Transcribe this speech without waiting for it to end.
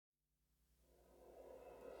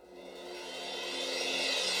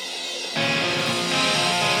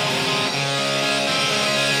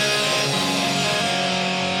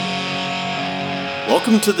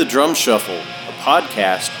Welcome to the Drum Shuffle, a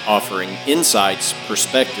podcast offering insights,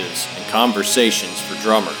 perspectives, and conversations for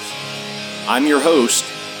drummers. I'm your host,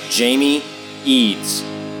 Jamie Eads.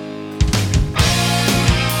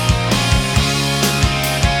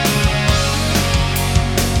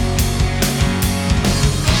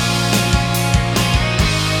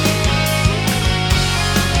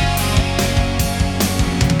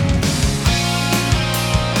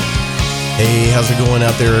 Hey, how's it going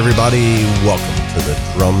out there, everybody? Welcome to the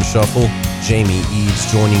Drum Shuffle. Jamie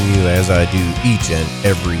Eads joining you as I do each and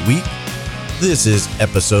every week. This is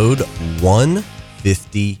episode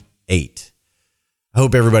 158. I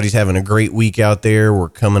hope everybody's having a great week out there. We're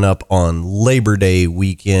coming up on Labor Day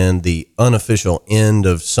weekend, the unofficial end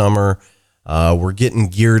of summer. We're getting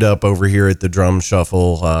geared up over here at the Drum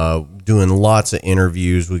Shuffle, doing lots of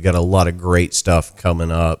interviews. We got a lot of great stuff coming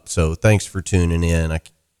up. So thanks for tuning in. I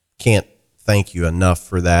can't thank you enough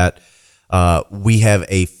for that. We have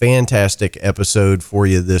a fantastic episode for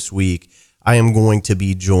you this week. I am going to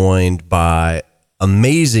be joined by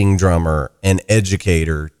amazing drummer and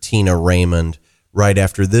educator Tina Raymond right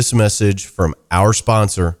after this message from our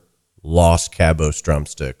sponsor, Los Cabos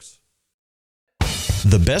Drumsticks.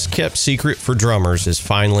 The best kept secret for drummers is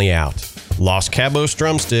finally out. Los Cabos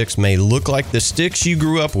Drumsticks may look like the sticks you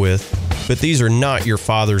grew up with, but these are not your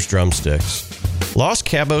father's drumsticks. Los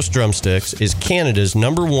Cabos Drumsticks is Canada's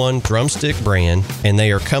 #1 drumstick brand, and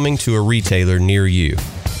they are coming to a retailer near you.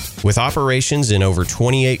 With operations in over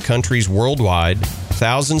 28 countries worldwide,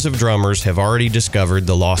 thousands of drummers have already discovered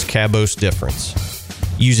the Los Cabos difference.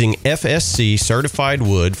 Using FSC certified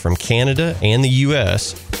wood from Canada and the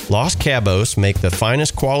US, Los Cabos make the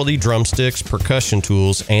finest quality drumsticks, percussion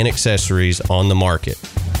tools, and accessories on the market.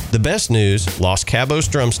 The best news, Los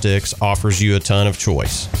Cabos Drumsticks offers you a ton of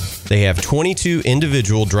choice. They have 22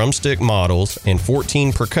 individual drumstick models and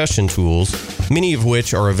 14 percussion tools, many of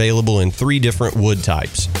which are available in 3 different wood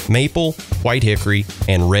types: maple, white hickory,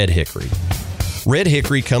 and red hickory. Red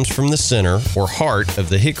hickory comes from the center or heart of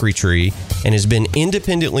the hickory tree and has been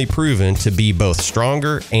independently proven to be both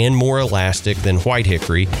stronger and more elastic than white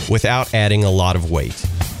hickory without adding a lot of weight.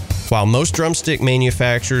 While most drumstick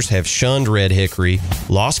manufacturers have shunned red hickory,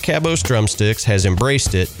 Los Cabos Drumsticks has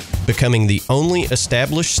embraced it, becoming the only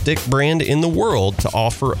established stick brand in the world to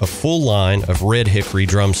offer a full line of red hickory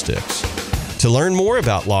drumsticks. To learn more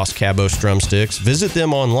about Los Cabos Drumsticks, visit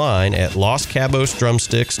them online at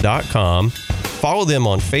loscabosdrumsticks.com, follow them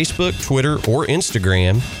on Facebook, Twitter, or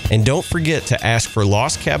Instagram, and don't forget to ask for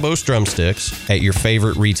Los Cabos Drumsticks at your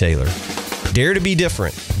favorite retailer. Dare to be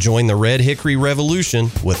different. Join the Red Hickory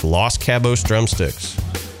Revolution with Los Cabos Drumsticks.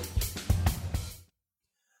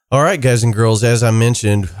 All right, guys and girls, as I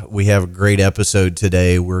mentioned, we have a great episode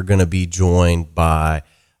today. We're going to be joined by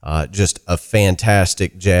just a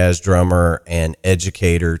fantastic jazz drummer and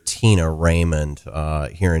educator, Tina Raymond,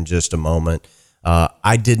 here in just a moment.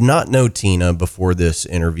 I did not know Tina before this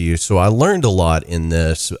interview, so I learned a lot in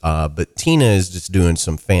this, but Tina is just doing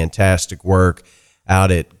some fantastic work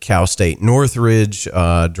out at Cal State Northridge,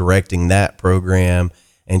 directing that program,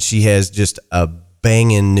 and she has just a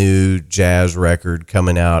banging new jazz record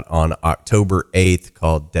coming out on October 8th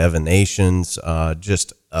called Divinations.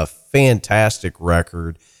 Just a fantastic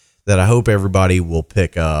record that I hope everybody will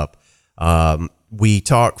pick up. We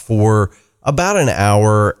talked for about an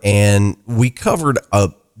hour, and we covered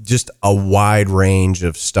just a wide range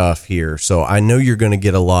of stuff here, so I know you're going to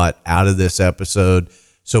get a lot out of this episode.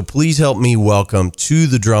 So please help me welcome to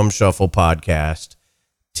the Drum Shuffle podcast,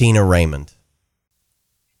 Tina Raymond.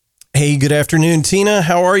 Hey, good afternoon, Tina.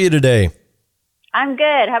 How are you today? I'm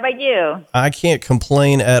good. How about you? I can't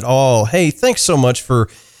complain at all. Hey, thanks so much for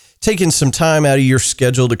taking some time out of your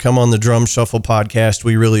schedule to come on the Drum Shuffle podcast.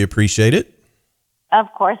 We really appreciate it.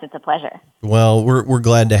 Of course, it's a pleasure. Well, we're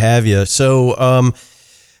glad to have you. So,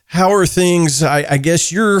 how are things? I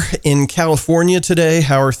guess you're in California today.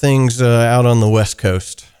 How are things out on the West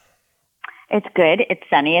Coast? It's good. It's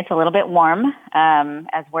sunny. It's a little bit warm.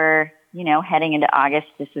 As we're, heading into August,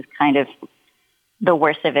 this is kind of the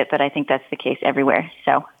worst of it, but I think that's the case everywhere.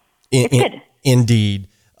 So it's good. Indeed.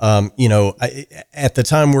 At the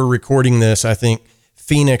time we're recording this, I think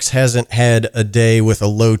Phoenix hasn't had a day with a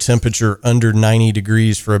low temperature under 90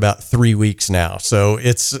 degrees for about 3 weeks now. So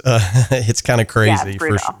it's kind of crazy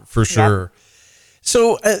for sure. Yep.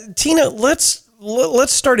 So Tina, let's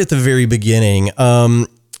start at the very beginning.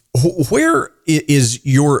 Where is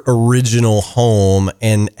your original home,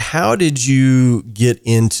 and how did you get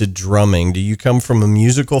into drumming? Do you come from a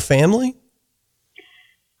musical family?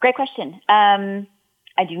 Great question. I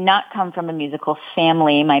do not come from a musical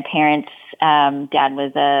family. My parents, dad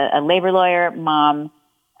was a labor lawyer. Mom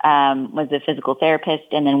was a physical therapist,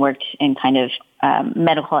 and then worked in kind of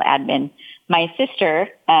medical admin. My sister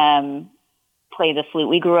played the flute.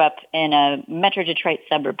 We grew up in a Metro Detroit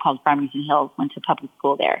suburb called Farmington Hills, went to public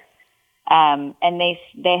school there. And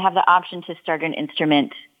they have the option to start an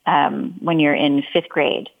instrument when you're in 5th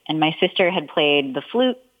grade. And my sister had played the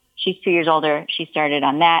flute. She's 2 years older. She started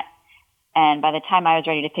on that. And by the time I was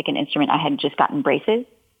ready to pick an instrument, I had just gotten braces.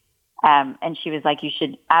 And she was like, you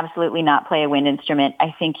should absolutely not play a wind instrument.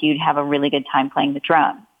 I think you'd have a really good time playing the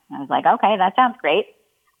drum. And I was like, okay, that sounds great.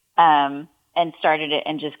 And started it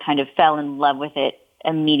and just kind of fell in love with it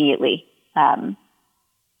immediately.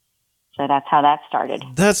 So that's how that started.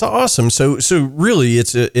 That's awesome. So really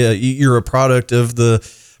it's you're a product of the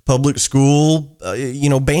public school,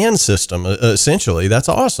 band system, essentially. That's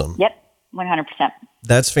awesome. Yep. 100%.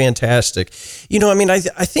 That's fantastic.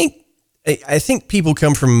 I think people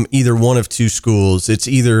come from either one of two schools. It's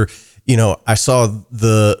either, I saw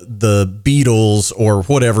the Beatles or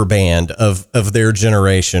whatever band of their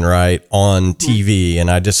generation, right, on TV, and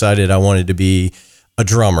I decided I wanted to be a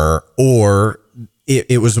drummer, or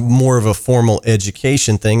it was more of a formal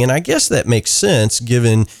education thing. And I guess that makes sense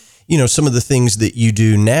given, some of the things that you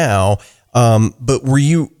do now. But were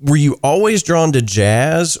you always drawn to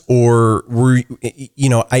jazz, or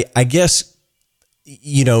I guess,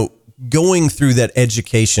 going through that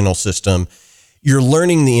educational system, you're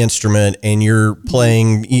learning the instrument and you're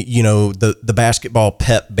playing, the basketball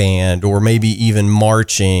pep band, or maybe even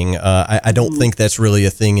marching. I don't think that's really a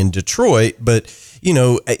thing in Detroit, but,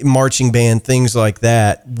 marching band, things like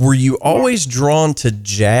that. Were you always drawn to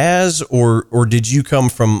jazz, or did you come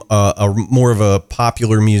from a more of a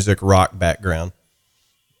popular music rock background?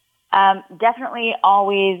 Definitely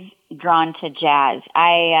always drawn to jazz.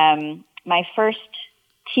 My first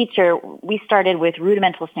teacher, we started with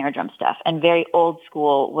rudimental snare drum stuff and very old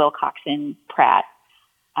school Wilcoxon, Pratt,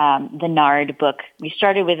 the Nard book. We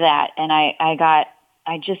started with that, and I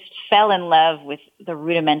just fell in love with the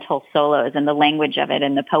rudimental solos and the language of it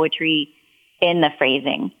and the poetry in the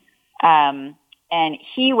phrasing. And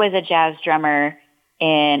he was a jazz drummer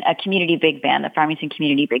in a community big band, the Farmington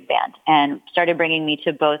Community Big Band, and started bringing me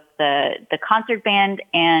to both the concert band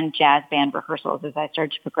and jazz band rehearsals as I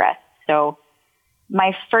started to progress. So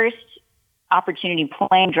my first opportunity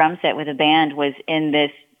playing drum set with a band was in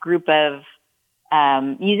this group of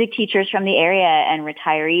music teachers from the area and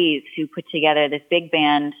retirees who put together this big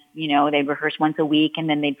band. They'd rehearse once a week, and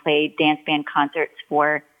then they'd play dance band concerts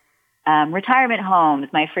for retirement homes.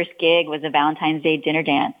 My first gig was a Valentine's Day dinner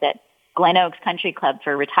dance at Glen Oaks Country Club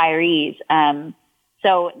for retirees.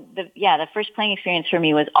 So the first playing experience for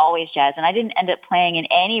me was always jazz, and I didn't end up playing in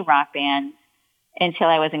any rock bands until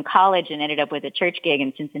I was in college and ended up with a church gig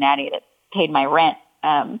in Cincinnati that paid my rent.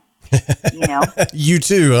 You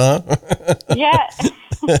too, huh? Yeah.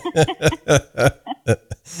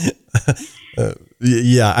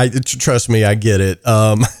 Yeah, trust me, I get it.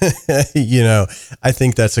 I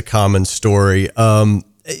think that's a common story. Oh man,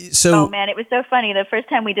 it was so funny. The first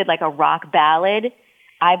time we did like a rock ballad,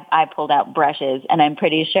 I pulled out brushes, and I'm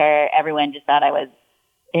pretty sure everyone just thought I was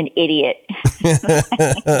an idiot.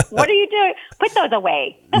 What are you doing? Put those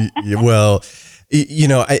away. Well,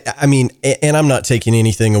 I mean, and I'm not taking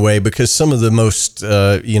anything away, because some of the most,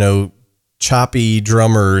 choppy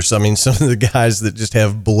drummers, I mean, some of the guys that just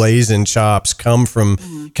have blazing chops come from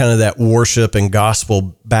kind of that worship and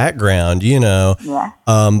gospel background, Yeah.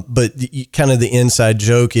 But kind of the inside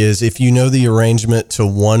joke is, if you know the arrangement to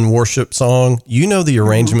one worship song, you know the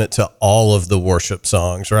arrangement to all of the worship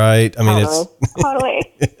songs, right? I mean, Totally.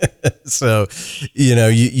 So,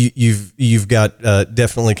 you've got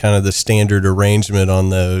definitely kind of the standard arrangement on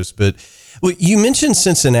those. But well, you mentioned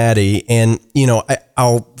Cincinnati, and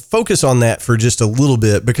I'll focus on that for just a little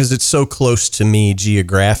bit because it's so close to me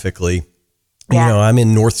geographically. Yeah. I'm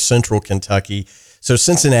in north central Kentucky, so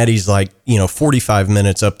Cincinnati's like 45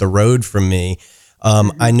 minutes up the road from me.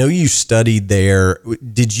 I know you studied there.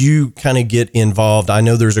 Did you kind of get involved? I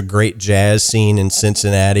know there's a great jazz scene in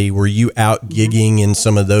Cincinnati. Were you out gigging in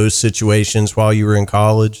some of those situations while you were in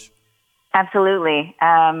college? Absolutely.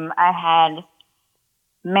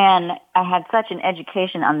 I had such an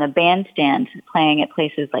education on the bandstand, playing at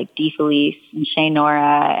places like D. Felice and Chez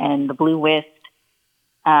Nora and the Blue Wisp,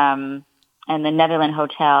 and the Netherland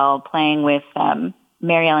Hotel, playing with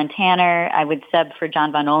Mary Ellen Tanner. I would sub for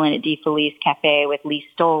John Von Olin at D. Felice Cafe with Lee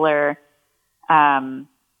Stoller. Played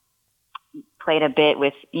a bit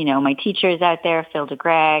with, my teachers out there, Phil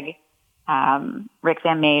DeGreg, Rick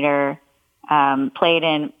Van Mater. Played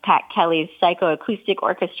in Pat Kelly's psychoacoustic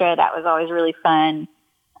orchestra. That was always really fun.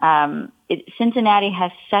 Cincinnati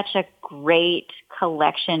has such a great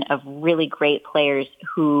collection of really great players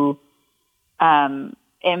who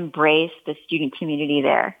embrace the student community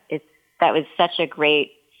there. That was such a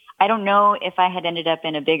great, I don't know if I had ended up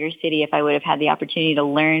in a bigger city, if I would have had the opportunity to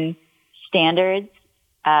learn standards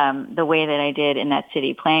the way that I did in that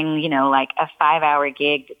city, playing, like a 5-hour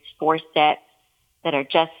gig that's 4 sets that are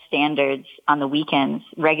just standards on the weekends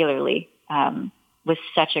regularly was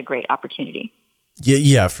such a great opportunity.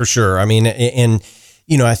 Yeah, for sure. I mean, and,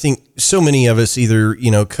 I think so many of us either,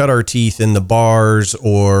 cut our teeth in the bars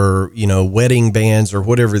or, wedding bands or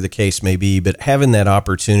whatever the case may be, but having that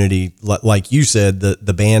opportunity, like you said,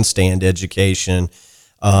 the bandstand education,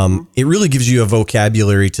 it really gives you a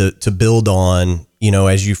vocabulary to build on,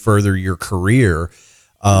 as you further your career.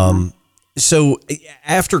 So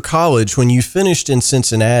after college, when you finished in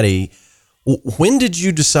Cincinnati, when did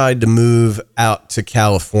you decide to move out to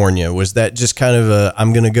California? Was that just kind of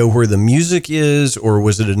I'm going to go where the music is, or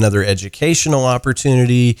was it another educational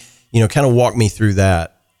opportunity? Kind of walk me through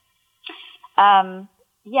that.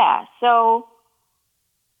 Yeah. So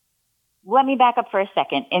let me back up for a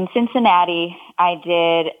second. In Cincinnati, I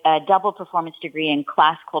did a double performance degree in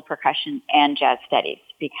classical percussion and jazz studies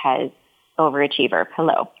because overachiever.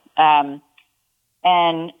 Hello.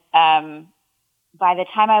 By the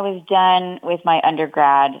time I was done with my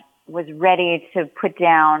undergrad, was ready to put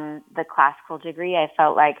down the classical degree. I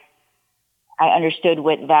felt like I understood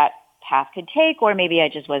what that path could take, or maybe I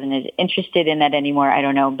just wasn't as interested in that anymore. I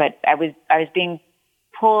don't know. But I was being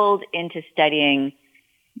pulled into studying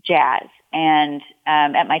jazz. And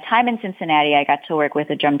at my time in Cincinnati, I got to work with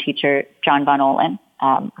a drum teacher, John Von Olen,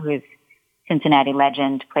 who's Cincinnati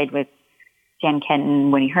legend, played with Dan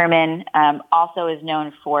Kenton, Winnie Herman, also is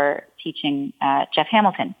known for teaching Jeff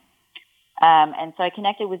Hamilton. And so I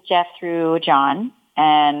connected with Jeff through John,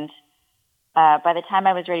 and by the time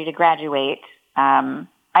I was ready to graduate,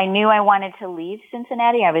 I knew I wanted to leave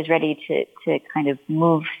Cincinnati. I was ready to kind of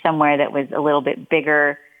move somewhere that was a little bit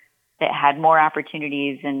bigger, that had more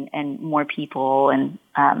opportunities and more people and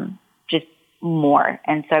just more.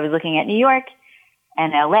 And so I was looking at New York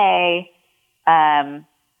and LA,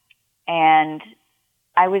 and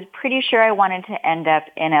I was pretty sure I wanted to end up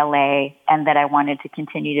in LA and that I wanted to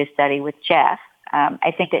continue to study with Jeff.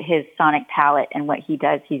 I think that his sonic palette and what he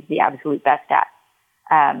does, he's the absolute best at.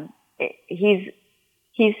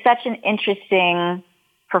 He's such an interesting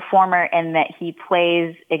performer in that he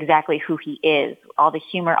plays exactly who he is. All the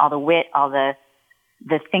humor, all the wit, all the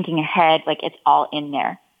thinking ahead, like it's all in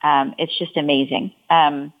there. It's just amazing.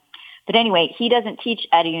 But anyway, he doesn't teach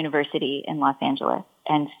at a university in Los Angeles.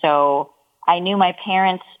 And so I knew my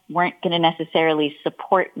parents weren't going to necessarily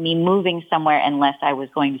support me moving somewhere unless I was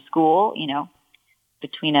going to school,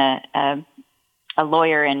 between a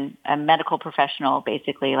lawyer and a medical professional,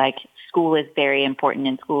 basically. Like, school is very important,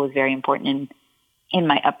 and school is very important in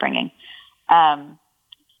my upbringing.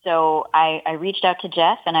 So I reached out to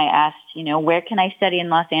Jeff and I asked, where can I study in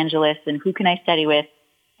Los Angeles and who can I study with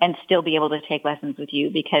and still be able to take lessons with you?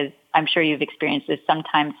 Because I'm sure you've experienced this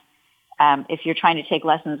sometimes. If you're trying to take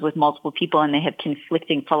lessons with multiple people and they have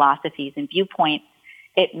conflicting philosophies and viewpoints,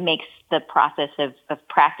 it makes the process of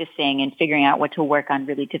practicing and figuring out what to work on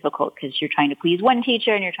really difficult, because you're trying to please one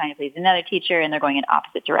teacher and you're trying to please another teacher and they're going in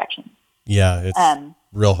opposite directions. Yeah, it's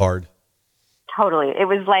real hard. Totally. It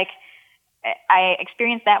was like, I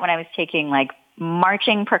experienced that when I was taking like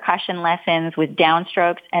marching percussion lessons with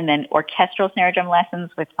downstrokes and then orchestral snare drum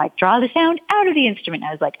lessons with like draw the sound out of the instrument.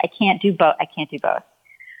 I was like, I can't do both.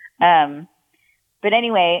 But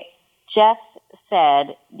anyway, Jeff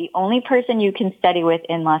said, the only person you can study with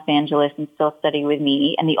in Los Angeles and still study with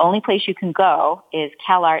me, and the only place you can go, is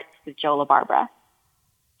Cal Arts with Joe LaBarbera.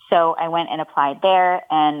 So I went and applied there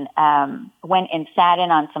and went and sat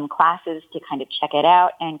in on some classes to kind of check it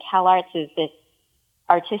out. And Cal Arts is this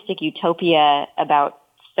artistic utopia about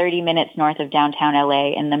 30 minutes north of downtown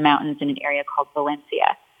LA in the mountains in an area called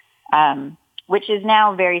Valencia, which is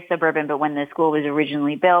now very suburban. But when the school was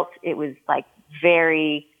originally built, it was like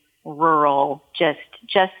very rural, just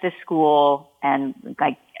the school and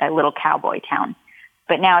like a little cowboy town.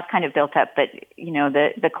 But now it's kind of built up. But,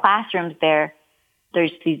 the classrooms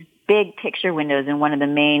there's these big picture windows in one of the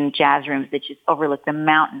main jazz rooms that just overlook the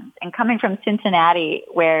mountains. And coming from Cincinnati,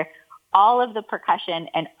 where all of the percussion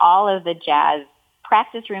and all of the jazz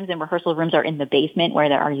practice rooms and rehearsal rooms are in the basement where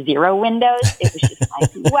there are 0 windows, it was just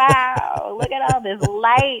like, wow, look at all this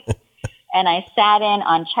light. And I sat in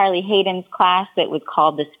on Charlie Hayden's class that was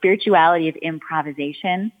called The Spirituality of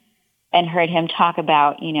Improvisation and heard him talk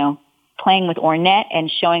about, playing with Ornette and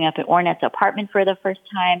showing up at Ornette's apartment for the first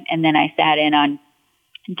time. And then I sat in on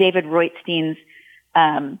David Reutenstein's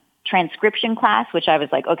transcription class, which I was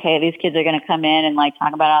like, okay, these kids are going to come in and like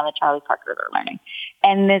talk about all the Charlie Parker they're learning.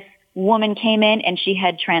 And this woman came in and she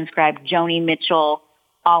had transcribed Joni Mitchell,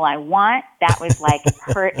 All I Want. That was like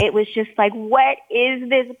her, it was just like, what is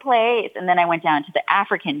this place? And then I went down to the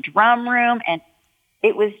African drum room, and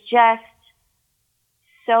it was just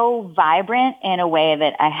so vibrant in a way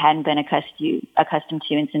that I hadn't been accustomed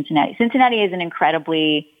to in Cincinnati. Cincinnati is an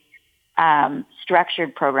incredibly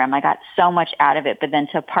structured program. I got so much out of it, but then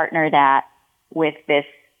to partner that with this,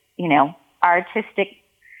 artistic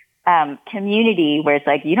community where it's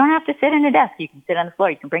like, you don't have to sit in a desk. You can sit on the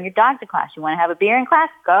floor. You can bring your dog to class. You want to have a beer in class?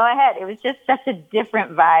 Go ahead. It was just such a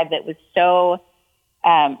different vibe that was so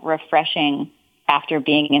refreshing after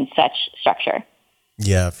being in such structure.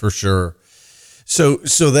 Yeah, for sure. So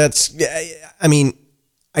that's, I mean,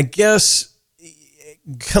 I guess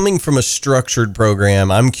coming from a structured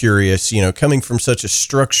program, I'm curious, coming from such a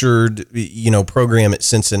structured, program at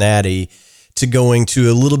Cincinnati to going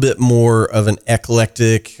to a little bit more of an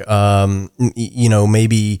eclectic,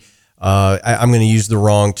 maybe, I'm going to use the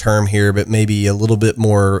wrong term here, but maybe a little bit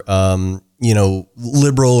more,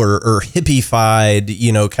 liberal or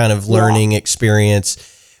hippie-fied, kind of learning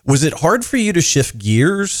experience. Was it hard for you to shift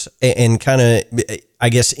gears and kind of, I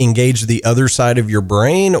guess, engage the other side of your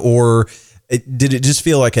brain, or did it just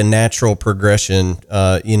feel like a natural progression,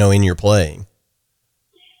 in your playing?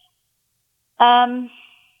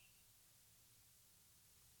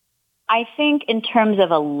 I think in terms of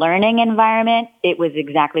a learning environment, it was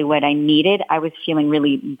exactly what I needed. I was feeling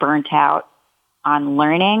really burnt out on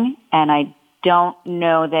learning, and I don't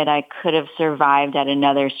know that I could have survived at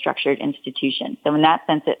another structured institution. So in that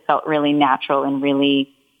sense, it felt really natural and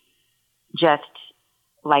really just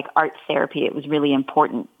like art therapy. It was really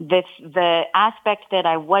important. The aspect that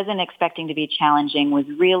I wasn't expecting to be challenging was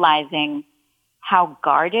realizing how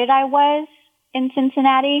guarded I was in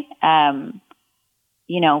Cincinnati.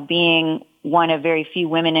 Being one of very few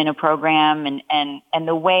women in a program and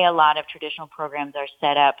the way a lot of traditional programs are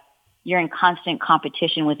set up, you're in constant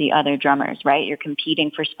competition with the other drummers, right? You're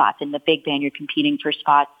competing for spots in the big band. You're competing for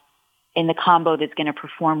spots in the combo that's going to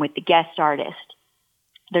perform with the guest artist.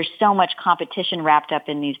 There's so much competition wrapped up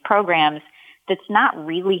in these programs that's not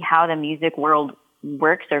really how the music world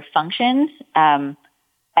works or functions. And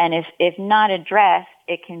if not addressed,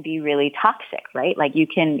 it can be really toxic, right? Like you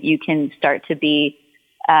can start to be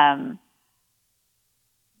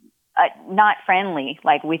not friendly,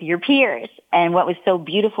 like with your peers. And what was so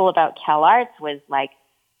beautiful about Cal Arts was like,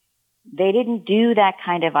 they didn't do that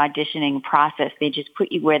kind of auditioning process. They just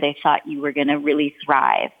put you where they thought you were going to really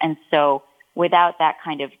thrive. And so without that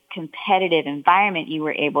kind of competitive environment, you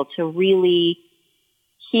were able to really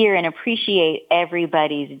hear and appreciate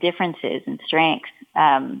everybody's differences and strengths.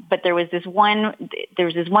 But there was this one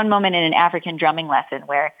moment in an African drumming lesson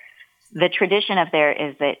where the tradition up there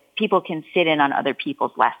is that people can sit in on other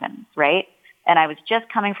people's lessons, right? And I was just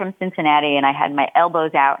coming from Cincinnati, and I had my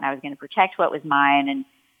elbows out, and I was going to protect what was mine. And,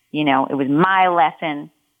 it was my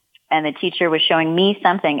lesson, and the teacher was showing me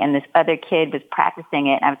something, and this other kid was practicing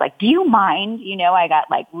it. And I was like, do you mind? I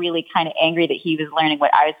got like really kind of angry that he was learning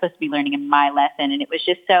what I was supposed to be learning in my lesson. And it was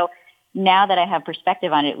just so, now that I have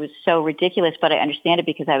perspective on it, it was so ridiculous, but I understand it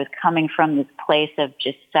because I was coming from this place of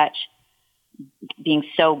just being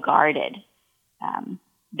so guarded.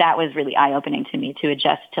 That was really eye-opening to me, to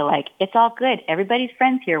adjust to like, it's all good. Everybody's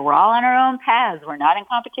friends here. We're all on our own paths. We're not in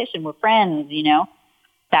competition. We're friends,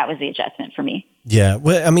 That was the adjustment for me. Yeah.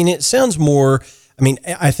 Well, I mean, it sounds more,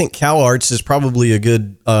 I think Cal Arts is probably a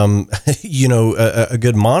good, a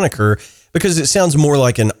good moniker, because it sounds more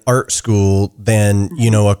like an art school than,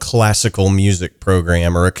 a classical music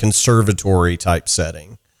program or a conservatory type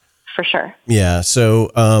setting. For sure. Yeah. So,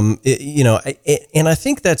 and I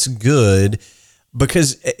think that's good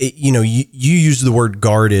because, you use the word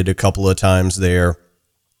guarded a couple of times there.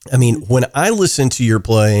 I mean, when I listen to your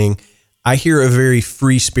playing, I hear a very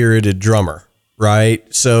free-spirited drummer, right?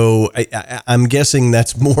 So I'm guessing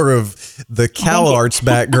that's more of the Cal Arts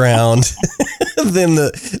background than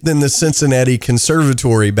the Cincinnati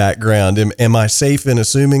Conservatory background. Am I safe in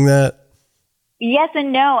assuming that? Yes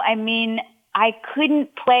and no. I mean, I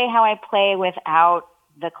couldn't play how I play without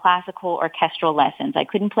the classical orchestral lessons. I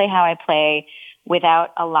couldn't play how I play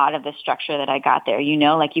without a lot of the structure that I got there.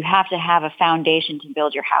 Like you have to have a foundation to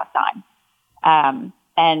build your house on.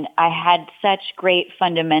 And I had such great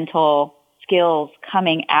fundamental skills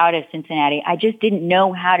coming out of Cincinnati. I just didn't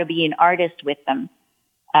know how to be an artist with them.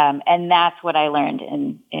 And that's what I learned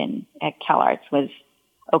at Cal Arts was,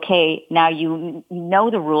 okay, now you know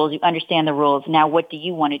the rules, you understand the rules. Now what do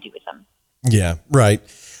you want to do with them? Yeah, right.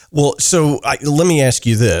 Well, so let me ask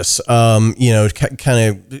you this, kind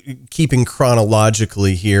of keeping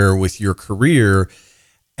chronologically here with your career,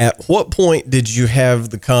 at what point did you have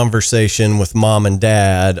the conversation with mom and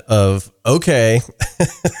dad of, okay,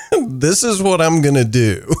 this is what I'm going to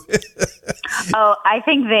do? Oh, I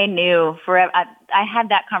think they knew forever. I had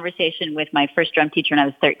that conversation with my first drum teacher when I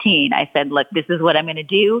was 13. I said, look, this is what I'm going to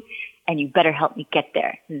do, and you better help me get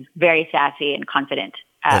there. He was very sassy and confident.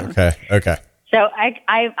 Okay. So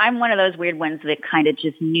I'm one of those weird ones that kind of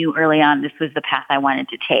just knew early on this was the path I wanted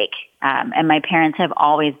to take. And my parents have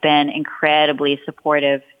always been incredibly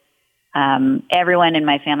supportive. Everyone in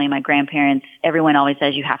my family, my grandparents, everyone always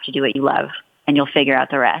says you have to do what you love and you'll figure out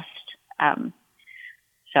the rest.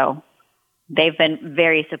 So they've been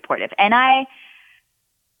very supportive. And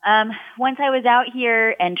once I was out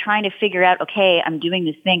here and trying to figure out, okay, I'm doing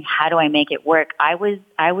this thing, how do I make it work? I was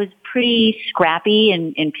pretty scrappy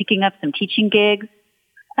in picking up some teaching gigs,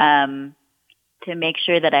 to make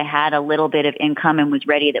sure that I had a little bit of income and was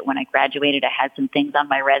ready that when I graduated, I had some things on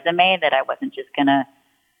my resume that I wasn't just going to,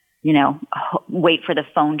 wait for the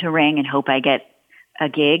phone to ring and hope I get a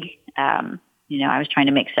gig. I was trying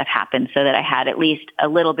to make stuff happen so that I had at least a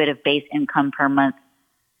little bit of base income per month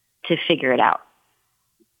to figure it out.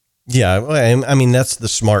 Yeah, I mean, that's the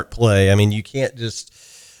smart play. I mean, you can't just,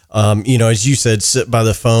 as you said, sit by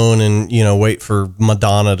the phone and, wait for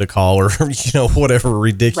Madonna to call or, whatever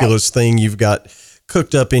ridiculous thing you've got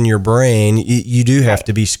cooked up in your brain. You do have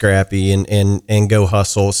to be scrappy and go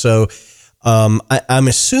hustle. So I'm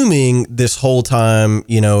assuming this whole time,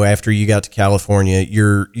 after you got to California,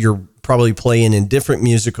 you're probably playing in different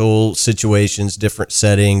musical situations, different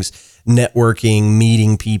settings, networking,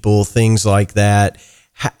 meeting people, things like that.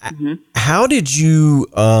 How did you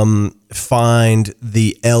find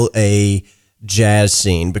the LA jazz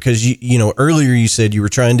scene? Because earlier you said you were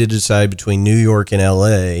trying to decide between New York and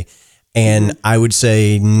LA, and I would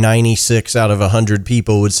say 96 out of 100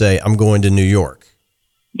 people would say I'm going to New York.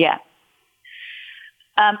 Yeah.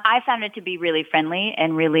 I found it to be really friendly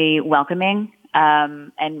and really welcoming,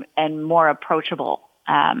 and more approachable.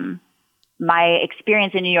 My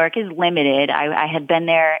experience in New York is limited. I had been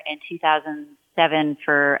there in 2007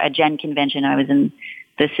 for a Gen convention. I was in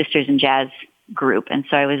the Sisters in Jazz group. And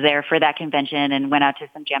so I was there for that convention and went out to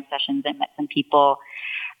some jam sessions and met some people.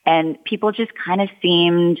 And people just kind of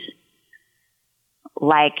seemed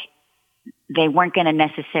like they weren't going to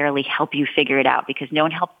necessarily help you figure it out because no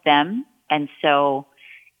one helped them. And so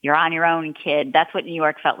you're on your own, kid. That's what New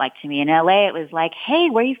York felt like to me. In LA, it was like, hey,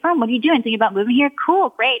 where are you from? What are you doing? Thinking about moving here? Cool,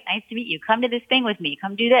 great, nice to meet you. Come to this thing with me.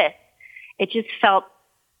 Come do this. It just felt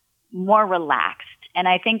more relaxed. And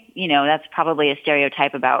I think, that's probably a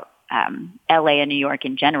stereotype about LA and New York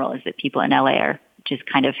in general, is that people in LA are just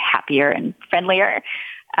kind of happier and friendlier.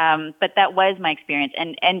 But that was my experience.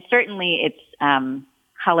 And certainly it's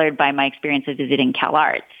colored by my experience of visiting Cal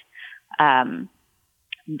Arts.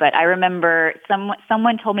 But I remember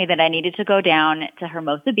someone told me that I needed to go down to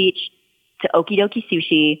Hermosa Beach to Okie Dokie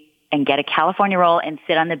Sushi and get a California roll and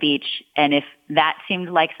sit on the beach. And if that seemed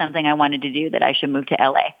like something I wanted to do, that I should move to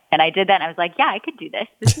LA. And I did that. And I was like, yeah, I could do this.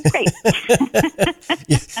 This is great.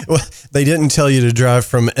 Yeah, well, they didn't tell you to drive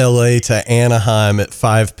from LA to Anaheim at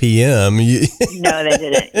 5 p.m. No, they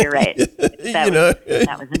didn't. You're right.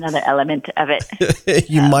 That was another element of it.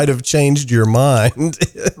 You might have changed your mind.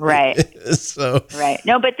 Right. So. Right.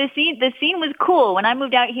 No, but the scene was cool. When I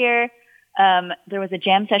moved out here, there was a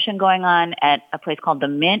jam session going on at a place called The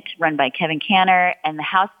Mint, run by Kevin Canner, and the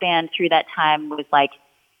house band through that time was like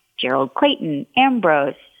Gerald Clayton,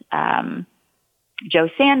 Ambrose, Joe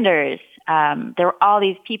Sanders. There were all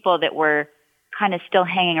these people that were kind of still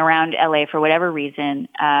hanging around LA for whatever reason,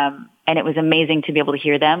 and it was amazing to be able to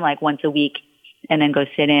hear them like once a week and then go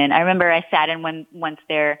sit in. I remember I sat in once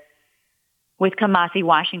there with Kamasi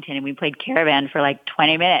Washington, and we played Caravan for like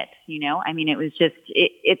 20 minutes, I mean, it was just,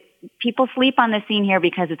 people sleep on the scene here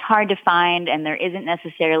because it's hard to find and there isn't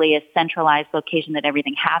necessarily a centralized location that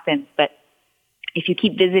everything happens. But if you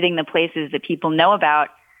keep visiting the places that people know about,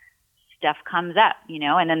 stuff comes up,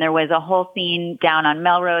 and then there was a whole scene down on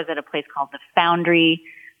Melrose at a place called The Foundry,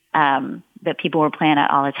 that people were playing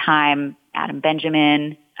at all the time. Adam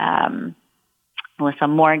Benjamin, Melissa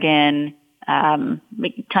Morgan, tons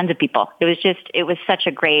of people. It was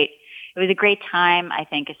a great time, I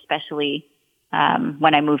think, especially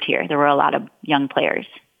when I moved here. There were a lot of young players.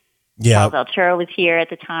 Yeah. Charles Alturo was here at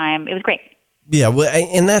the time. It was great. Yeah, well,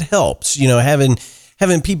 and that helps,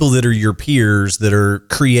 having people that are your peers that are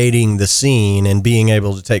creating the scene and being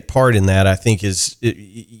able to take part in that, I think is,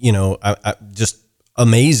 just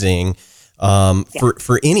amazing.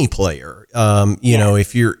 for any player. You know,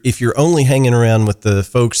 if you're only hanging around with the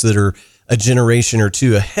folks that are a generation or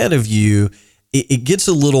two ahead of you, it gets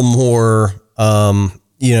a little more,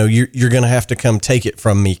 you know, you're going to have to come take it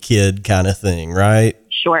from me, kid, kind of thing, right?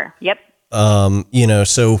 Sure. Yep. You know,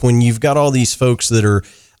 so when you've got all these folks that are,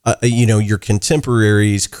 you know, your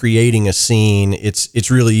contemporaries creating a scene, it's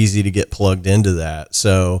really easy to get plugged into that.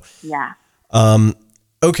 So, yeah.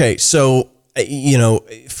 Okay. So, you know,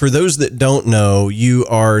 for those that don't know, you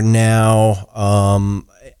are now,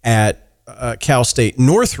 at, Cal State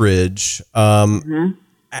Northridge.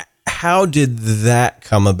 How did that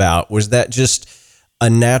come about? Was that just a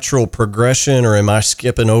natural progression, or am I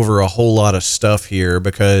skipping over a whole lot of stuff here?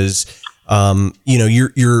 Because, you know,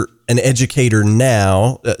 you're an educator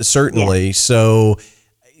now, certainly. Yeah. So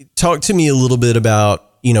talk to me a little bit about,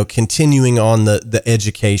 you know, continuing on the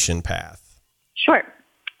education path. Sure.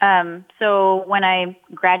 So when I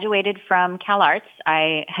graduated from Cal Arts,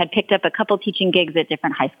 I had picked up a couple teaching gigs at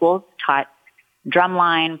different high schools, taught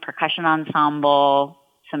drumline, percussion ensemble,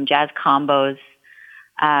 some jazz combos,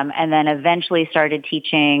 and then eventually started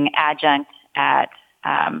teaching adjunct at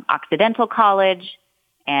Occidental College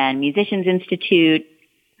and Musicians Institute,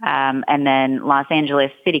 and then Los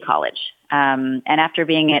Angeles City College. And after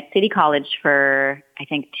being at City College for, I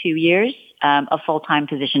think, 2 years, a full-time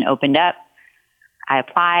position opened up. I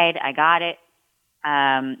applied, I got it,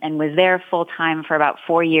 and was there full-time for about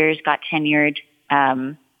 4 years, got tenured,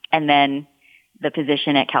 and then the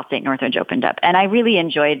position at Cal State Northridge opened up. And I really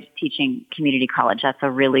enjoyed teaching community college. That's a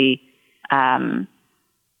really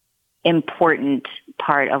important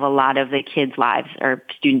part of a lot of the kids' lives or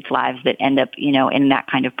students' lives that end up, you know, in that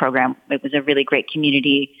kind of program. It was a really great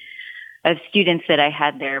community of students that I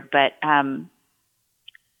had there. But I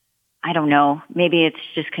don't know, maybe it's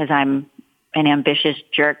just because I'm an ambitious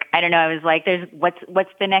jerk. I don't know. I was like, what's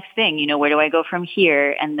the next thing? You know, where do I go from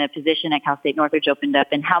here? And the position at Cal State Northridge opened up.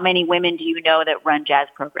 And how many women do you know that run jazz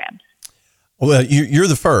programs? Well, you're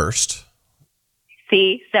the first.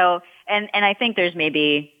 See, so, and I think there's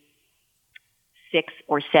maybe 6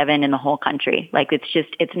 or 7 in the whole country. Like,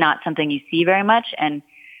 it's not something you see very much. And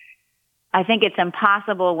I think it's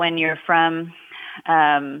impossible when you're from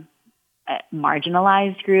a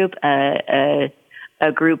marginalized group,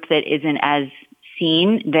 a group that isn't as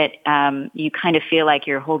seen, that you kind of feel like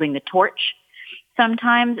you're holding the torch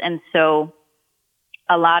sometimes. And so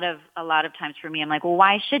a lot of times for me, I'm like, well,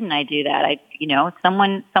 why shouldn't I do that?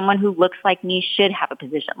 Someone who looks like me should have a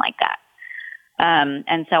position like that.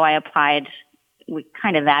 And so I applied with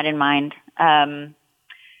kind of that in mind,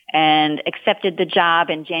 and accepted the job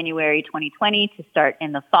in January 2020 to start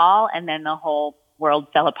in the fall. And then the whole world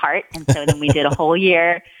fell apart. And so then we did a whole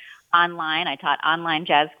year online. I taught online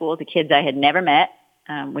jazz school to kids I had never met,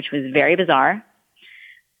 which was very bizarre.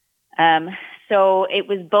 So it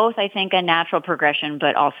was both, I think, a natural progression,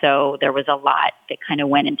 but also there was a lot that kind of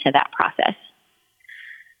went into that process.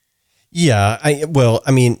 Yeah.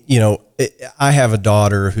 I mean, you know, I have a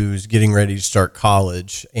daughter who's getting ready to start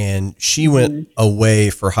college, and she went away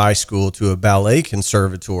for high school to a ballet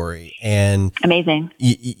conservatory. And amazing.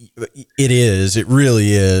 It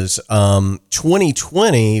really is.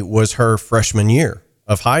 2020 was her freshman year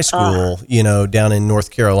of high school, you know, down in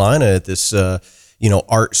North Carolina at this, you know,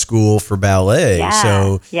 art school for ballet. Yeah,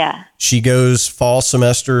 so she goes fall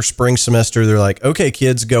semester, spring semester. They're like, okay,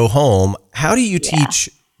 kids, go home. How do you teach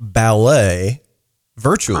ballet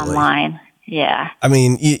virtually? Online. Yeah. I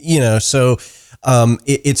mean, you know, so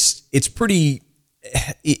it's pretty,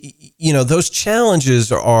 you know, those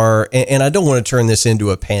challenges are, and I don't want to turn this into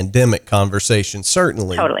a pandemic conversation,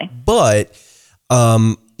 certainly. Totally. But,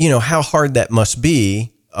 you know, how hard that must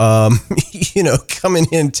be, you know, coming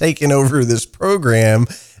in, taking over this program,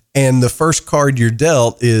 and the first card you're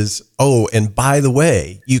dealt is, oh, and by the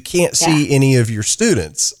way, you can't see any of your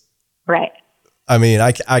students. Right. I mean,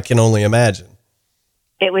 I can only imagine.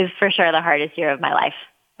 It was for sure the hardest year of my life.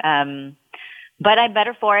 But I'm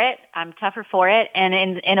better for it. I'm tougher for it. And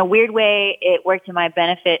in a weird way, it worked to my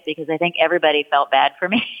benefit because I think everybody felt bad for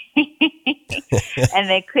me. And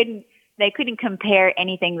they couldn't compare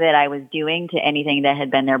anything that I was doing to anything that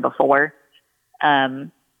had been there before. So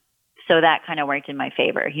that kind of worked in my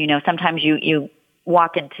favor. You know, sometimes you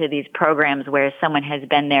walk into these programs where someone has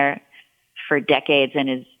been there for decades and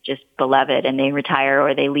is just beloved, and they retire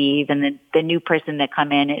or they leave, and the new person that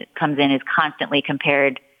comes in is constantly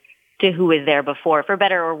compared to who was there before, for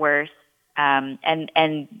better or worse. And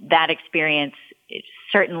that experience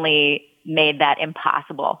certainly made that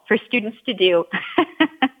impossible for students to do.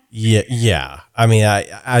 Yeah. I mean,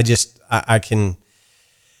 I can,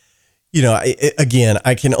 Again,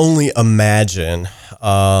 I can only imagine,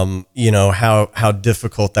 how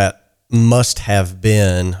difficult that must have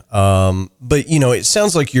been. But it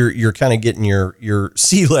sounds like you're kind of getting your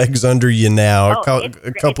sea legs under you now,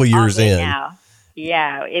 a couple years in. Now.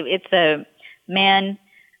 Yeah, it's a man.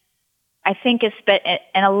 I think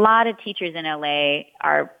and a lot of teachers in LA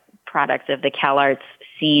are products of the CalArts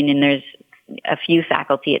scene, and there's a few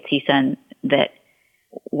faculty at CSUN that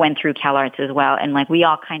went through CalArts as well, and we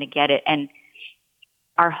all kind of get it. And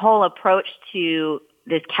our whole approach to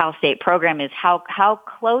this Cal State program is how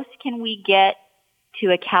close can we get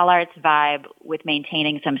to a CalArts vibe with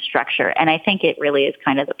maintaining some structure. And I think it really is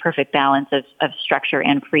kind of the perfect balance of structure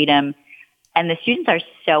and freedom. And the students are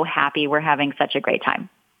so happy. We're having such a great time.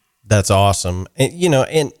 That's awesome.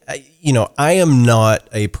 And I am not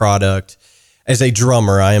a product, as a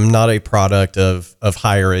drummer, I am not a product of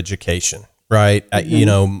higher education. Right.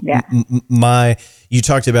 Mm-hmm. You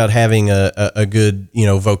talked about having a good,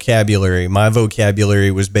 vocabulary. My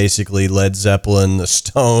vocabulary was basically Led Zeppelin, the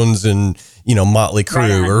Stones, and, Motley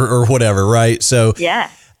Crue or whatever. Right. So yeah,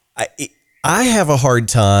 I have a hard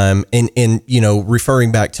time and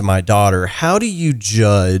referring back to my daughter, how do you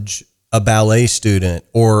judge a ballet student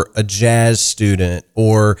or a jazz student,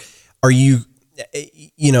 or are you,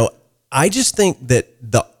 I just think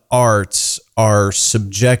that the arts are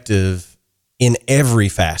subjective in every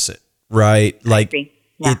facet, right?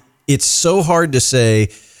 It's so hard to say,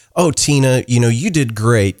 oh, Tina, you did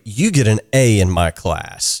great. You get an A in my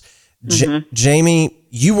class. Mm-hmm. Jamie,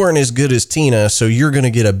 you weren't as good as Tina, so you're going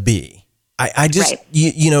to get a B. I just,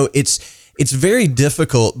 it's very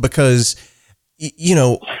difficult because,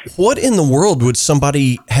 what in the world would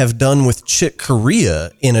somebody have done with Chick Corea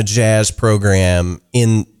in a jazz program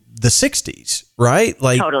in the 60s, right?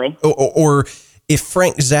 Totally. Or if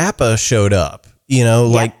Frank Zappa showed up,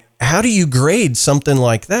 how do you grade something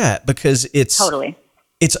like that? Because it's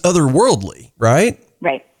otherworldly, right?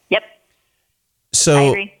 Right. Yep. So, I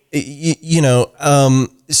agree.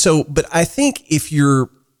 But I think if you're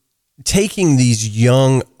taking these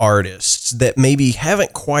young artists that maybe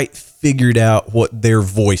haven't quite figured out what their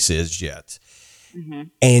voice is yet, mm-hmm.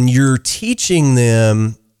 and you're teaching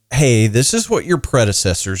them, hey, this is what your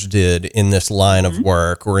predecessors did in this line mm-hmm. of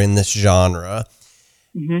work or in this genre.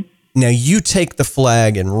 Mm-hmm. Now you take the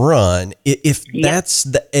flag and run. If that's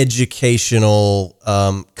the educational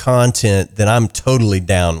content, then I'm totally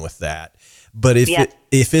down with that. But if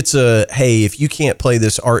it's if you can't play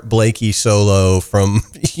this Art Blakey solo from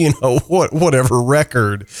whatever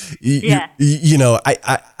record,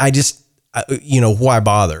 I just why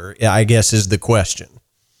bother? I guess is the question.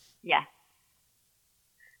 Yeah,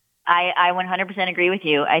 I 100% agree with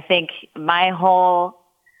you. I think my whole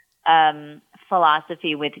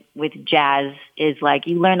philosophy with jazz is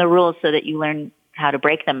you learn the rules so that you learn how to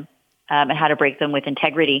break them, and how to break them with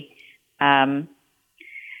integrity.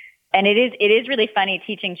 And it is really funny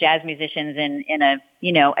teaching jazz musicians in a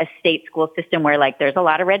state school system where there's a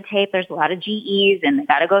lot of red tape, there's a lot of GEs, and they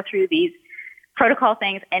got to go through these protocol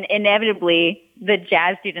things, and inevitably the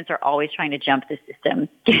jazz students are always trying to jump the system.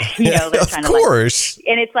 They're trying of course.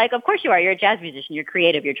 And it's of course you are. You're a jazz musician. You're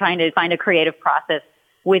creative. You're trying to find a creative process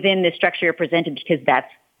within the structure you're presented because that's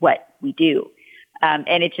what we do. And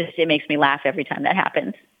it makes me laugh every time that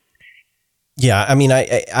happens. Yeah, I mean,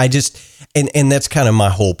 I just, and that's kind of my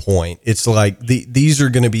whole point. It's these are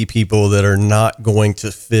going to be people that are not going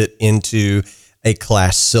to fit into a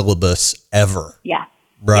class syllabus ever. Yeah.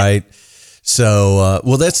 Right. Yeah. So,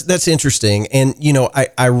 that's interesting. And,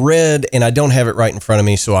 I read, and I don't have it right in front of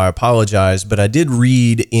me, so I apologize, but I did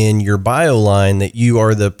read in your bio line that you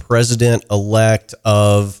are the president-elect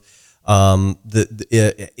of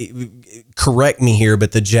correct me here,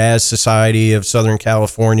 but the Jazz Society of Southern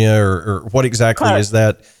California, or what exactly is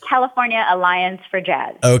that? California Alliance for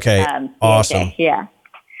Jazz. Okay, awesome. Yeah.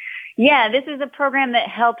 This is a program that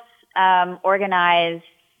helps organize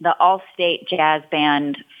the all-state jazz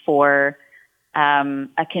band for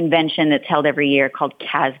a convention that's held every year called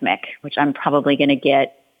CASMIC, which I'm probably going to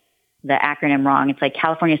get the acronym wrong. It's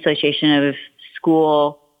California Association of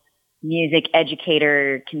School Music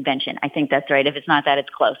Educator Convention. I think that's right. If it's not that, it's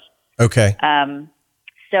close. Okay.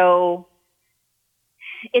 So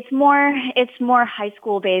it's more high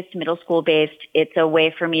school based, middle school based. It's a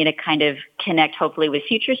way for me to kind of connect, hopefully, with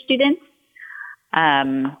future students.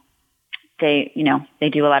 They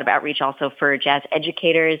do a lot of outreach also for jazz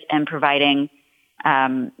educators and providing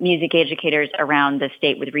music educators around the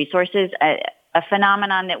state with resources. A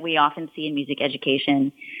phenomenon that we often see in music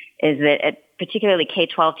education is that particularly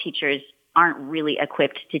K-12 teachers aren't really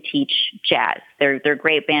equipped to teach jazz. They're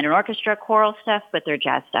great band and orchestra choral stuff, but their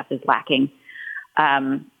jazz stuff is lacking.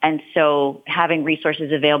 And so having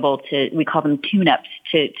resources available we call them tune-ups,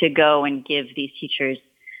 to go and give these teachers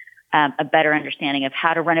a better understanding of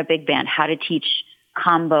how to run a big band, how to teach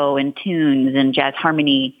combo and tunes and jazz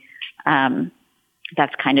harmony.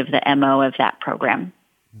 That's kind of the MO of that program.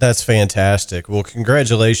 That's fantastic. Well,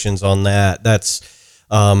 congratulations on that. That's,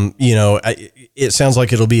 it sounds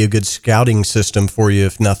like it'll be a good scouting system for you,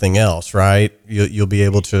 if nothing else, right? You'll be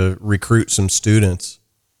able to recruit some students.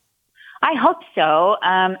 I hope so,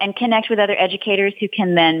 and connect with other educators who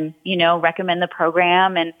can then, recommend the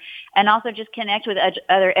program, and also just connect with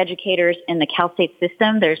other educators in the Cal State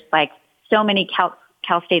system. There's like so many Cal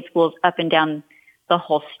State schools up and down the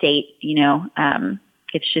whole state.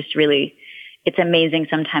 It's just really, it's amazing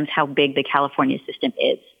sometimes how big the California system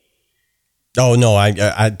is. Oh no,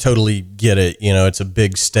 I totally get it. It's a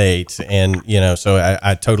big state, and so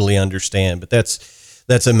I totally understand. But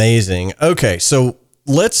that's amazing. Okay, so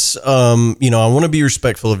let's I want to be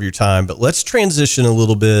respectful of your time, but let's transition a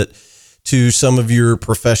little bit to some of your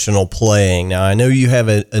professional playing. Now, I know you have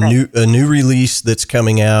a new release that's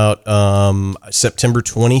coming out September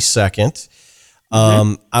 22nd.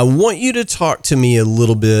 I want you to talk to me a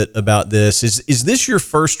little bit about this. Is this your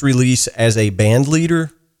first release as a band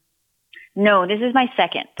leader? No, this is my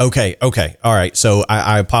second. Okay. All right. So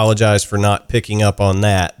I apologize for not picking up on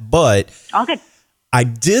that, but all good. I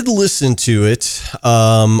did listen to it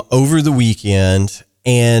over the weekend,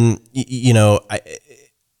 and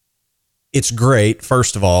it's great.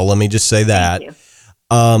 First of all, let me just say that. Thank you.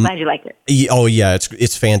 Glad you liked it. Oh yeah,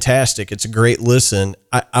 it's fantastic. It's a great listen.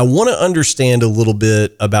 I want to understand a little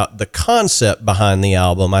bit about the concept behind the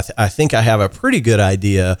album. I think I have a pretty good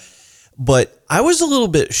idea, but I was a little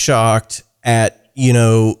bit shocked at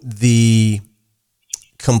the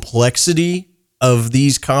complexity of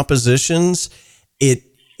these compositions.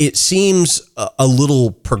 It seems a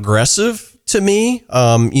little progressive to me,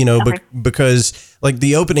 because like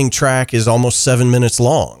the opening track is almost 7 minutes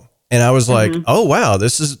long. And I was like, oh, wow,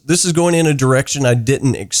 this is going in a direction I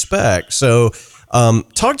didn't expect. So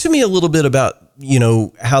talk to me a little bit about,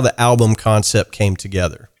 how the album concept came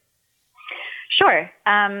together. Sure.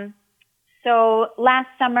 So last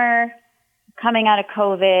summer, coming out of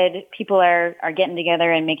COVID, people are getting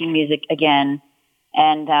together and making music again.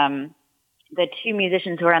 And the two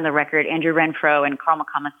musicians who are on the record, Andrew Renfro and Carl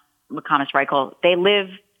McComas Reichel, they live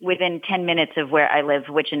within 10 minutes of where I live,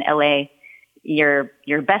 which in LA, you're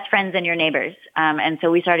best friends and your neighbors. And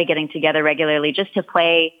so we started getting together regularly just to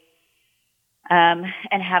play and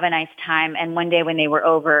have a nice time. And one day when they were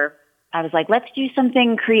over, I was like, let's do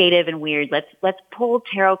something creative and weird. Let's pull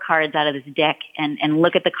tarot cards out of this deck and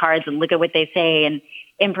look at the cards and look at what they say and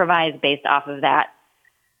improvise based off of that.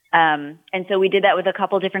 And so we did that with a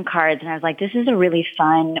couple different cards, and I was like, this is a really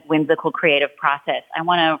fun, whimsical, creative process. I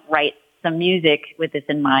want to write some music with this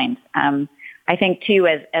in mind. I think too,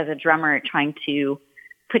 as a drummer trying to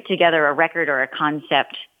put together a record or a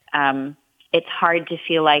concept, it's hard to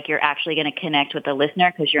feel like you're actually going to connect with the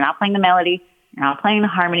listener because you're not playing the melody, you're not playing the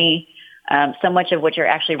harmony. So much of what you're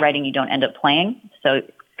actually writing, you don't end up playing. So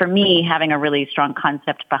for me, having a really strong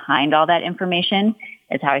concept behind all that information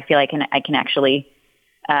is how I feel like I can actually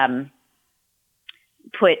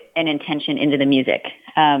put an intention into the music.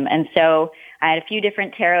 And so I had a few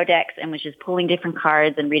different tarot decks and was just pulling different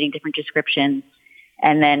cards and reading different descriptions,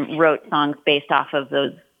 and then wrote songs based off of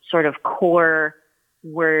those sort of core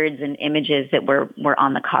words and images that were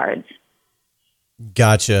on the cards.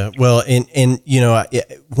 Gotcha. Well, and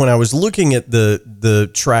when I was looking at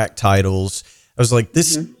the track titles, I was like,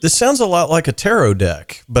 this sounds a lot like a tarot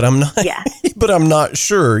deck, but I'm not, but I'm not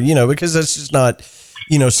sure, because that's just not,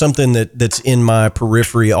 something that's in my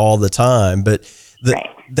periphery all the time. But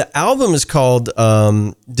the album is called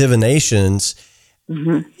Divinations.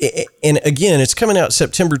 And again, it's coming out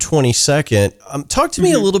September 22nd. Talk to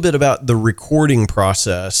me a little bit about the recording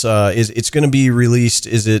process. It's going to be released.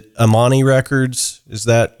 Is it Amani Records? Is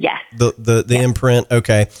that the imprint?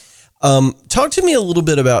 Okay. Talk to me a little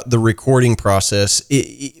bit about the recording process.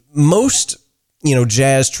 Most,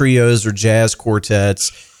 jazz trios or jazz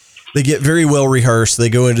quartets, they get very well rehearsed. They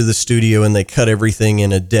go into the studio and they cut everything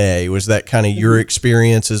in a day. Was that kind of your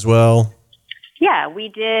experience as well? Yeah, we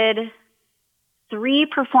did 3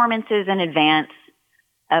 performances in advance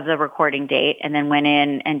of the recording date and then went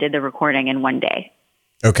in and did the recording in one day.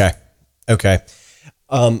 Okay.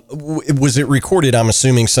 Was it recorded, I'm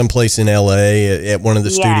assuming, someplace in LA at one of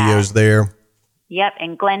the studios there? Yep,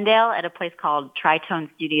 in Glendale at a place called Tritone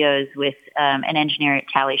Studios with an engineer at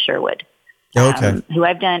Tally Sherwood. Okay. Who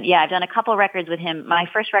I've done a couple records with him. My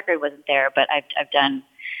first record wasn't there, but I've done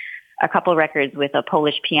a couple records with a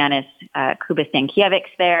Polish pianist, Kuba Stankiewicz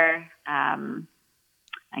there.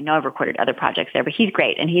 I know I've recorded other projects there, but he's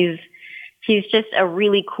great. And he's just a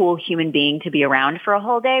really cool human being to be around for a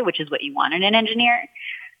whole day, which is what you want in an engineer.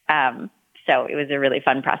 So it was a really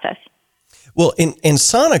fun process. Well, and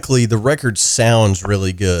sonically, the record sounds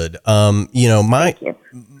really good. My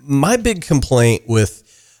big complaint with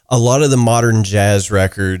a lot of the modern jazz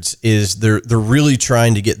records is they're really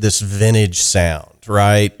trying to get this vintage sound,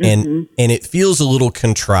 right? Mm-hmm. And it feels a little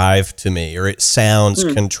contrived to me, or it sounds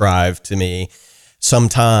contrived to me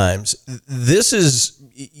sometimes. This is,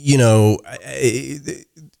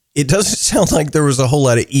 it doesn't sound like there was a whole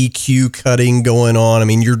lot of EQ cutting going on. I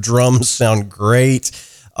mean, your drums sound great.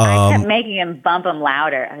 I kept making him bump them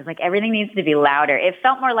louder. I was like, everything needs to be louder. It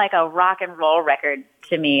felt more like a rock and roll record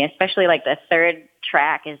to me, especially like the third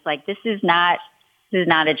track is like, this is not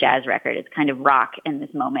a jazz record. It's kind of rock in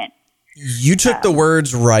this moment. You took the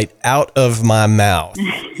words right out of my mouth.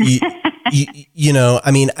 I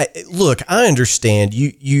understand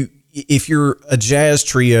you, if you're a jazz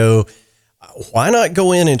trio, why not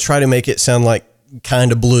go in and try to make it sound like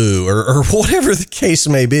Kind of Blue or whatever the case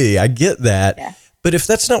may be? I get that. Yeah. But if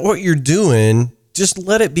that's not what you're doing, just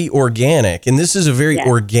let it be organic. And this is a very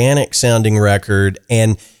organic sounding record.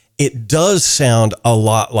 And it does sound a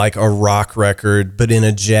lot like a rock record, but in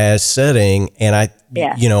a jazz setting. And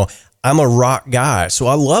I'm a rock guy, so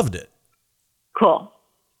I loved it. Cool.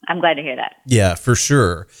 I'm glad to hear that. Yeah, for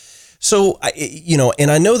sure. So,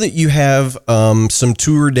 and I know that you have some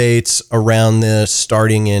tour dates around this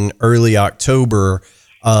starting in early October.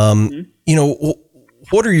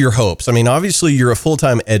 What are your hopes? I mean, obviously you're a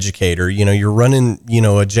full-time educator, you're running,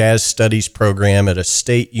 a jazz studies program at a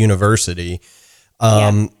state university.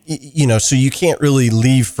 So you can't really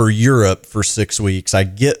leave for Europe for 6 weeks. I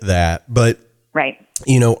get that. But, right.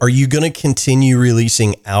 Are you going to continue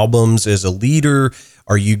releasing albums as a leader?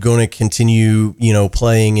 Are you going to continue,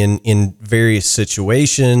 playing in various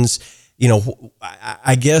situations?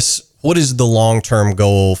 I guess, what is the long-term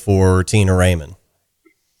goal for Tina Raymond?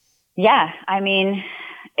 Yeah. I mean,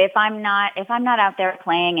 if I'm not out there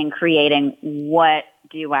playing and creating, what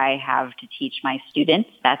do I have to teach my students?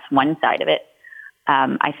 That's one side of it.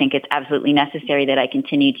 I think it's absolutely necessary that I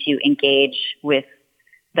continue to engage with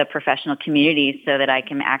the professional community so that I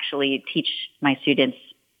can actually teach my students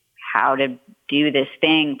how to do this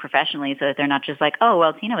thing professionally so that they're not just like, oh,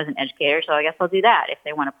 well, Tina was an educator, so I guess I'll do that. If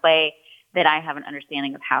they want to play, that I have an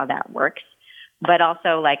understanding of how that works. But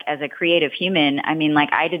also, like, as a creative human, I mean,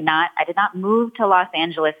 like, I did not move to Los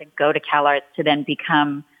Angeles and go to Cal Arts to then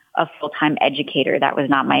become a full-time educator. That was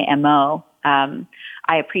not my MO.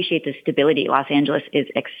 I appreciate the stability. Los Angeles is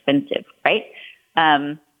expensive, right?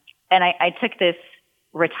 And I took this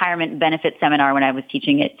retirement benefit seminar when I was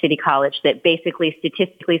teaching at City College that basically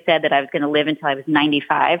statistically said that I was going to live until I was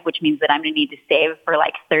 95, which means that I'm going to need to save for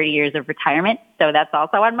like 30 years of retirement. So that's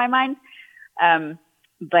also on my mind.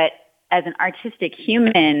 But as an artistic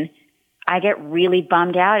human, I get really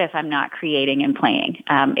bummed out if I'm not creating and playing.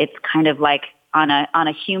 It's kind of like on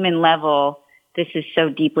a human level, this is so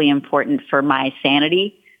deeply important for my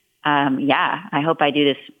sanity. I hope I do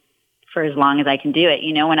this for as long as I can do it.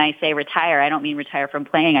 When I say retire, I don't mean retire from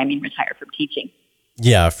playing. I mean retire from teaching.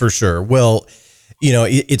 Yeah, for sure. Well,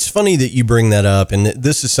 it's funny that you bring that up. And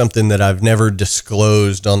this is something that I've never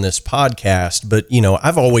disclosed on this podcast, but,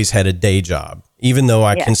 I've always had a day job. Even though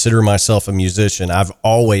I consider myself a musician, I've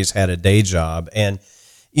always had a day job. And,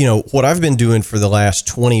 what I've been doing for the last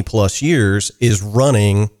 20 plus years is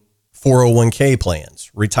running 401k plans,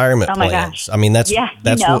 retirement plans. Gosh. I mean, that's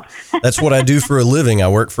what I do for a living. I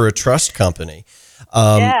work for a trust company.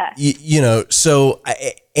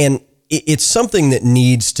 It's something that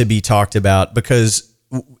needs to be talked about because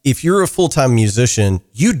if you're a full-time musician,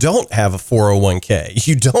 you don't have a 401k.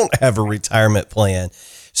 You don't have a retirement plan.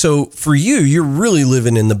 So for you, you're really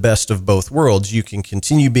living in the best of both worlds. You can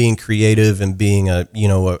continue being creative and being a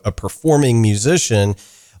performing musician,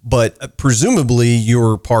 but presumably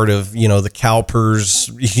you're part of, the CalPERS,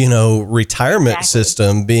 retirement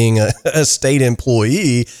system, being a state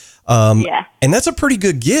employee. And that's a pretty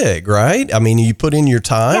good gig, right? I mean, you put in your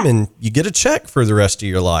time and you get a check for the rest of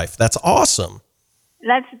your life. That's awesome.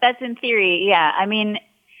 That's in theory. Yeah. I mean,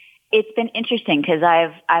 it's been interesting because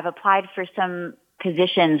I've applied for some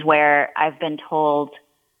positions where I've been told,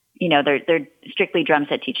 they're strictly drum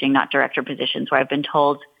set teaching, not director positions, where I've been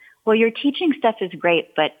told, well, your teaching stuff is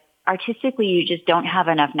great, but artistically you just don't have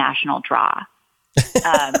enough national draw.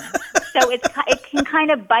 So it can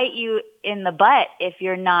kind of bite you in the butt if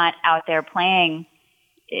you're not out there playing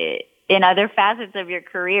in other facets of your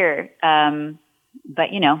career.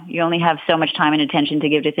 But you only have so much time and attention to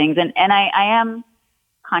give to things. And I am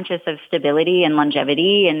conscious of stability and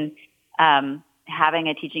longevity. And, having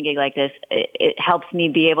a teaching gig like this, it helps me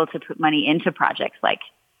be able to put money into projects like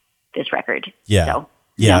this record. Yeah. So,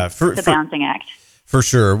 yeah. It's a balancing act. For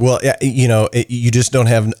sure. Well, you just don't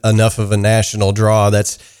have enough of a national draw.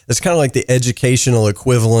 That's kind of like the educational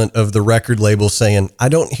equivalent of the record label saying, I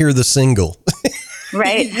don't hear the single.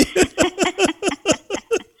 Right.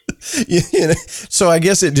 So I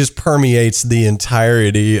guess it just permeates the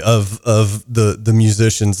entirety of the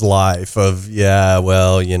musician's life of,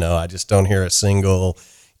 I just don't hear a single,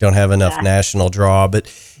 don't have enough national draw. But,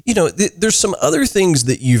 there's some other things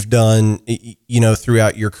that you've done,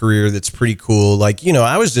 throughout your career that's pretty cool. Like,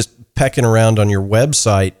 I was just pecking around on your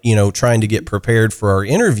website, trying to get prepared for our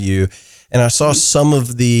interview. And I saw some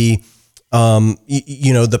of the,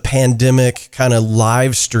 the pandemic kind of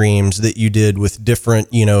live streams that you did with different,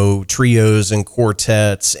 trios and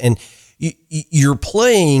quartets, and your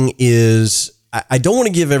playing is, I don't want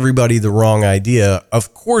to give everybody the wrong idea.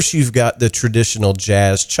 Of course, you've got the traditional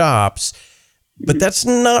jazz chops, but that's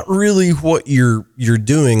not really what you're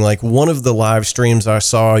doing. Like one of the live streams I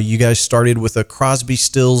saw, you guys started with a Crosby,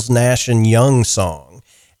 Stills, Nash and Young song,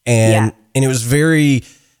 and it was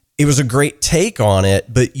a great take on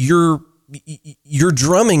it, but your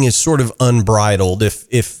drumming is sort of unbridled,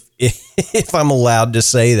 if I'm allowed to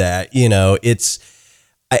say that.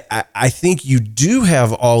 I think you do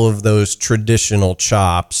have all of those traditional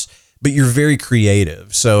chops, but you're very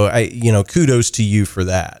creative. So kudos to you for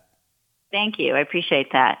that. Thank you. I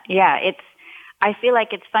appreciate that. Yeah, I feel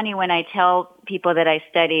like it's funny when I tell people that I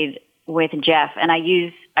studied with Jeff, and I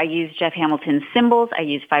use Jeff Hamilton's cymbals, I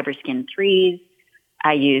use Fiberskin 3s,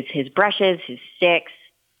 I use his brushes, his sticks.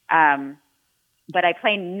 But I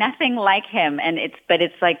play nothing like him, and it's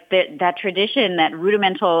like that tradition, that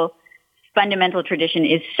fundamental tradition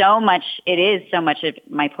is so much of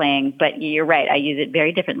my playing. But you're right, I use it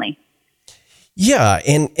very differently. Yeah,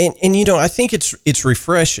 and I think it's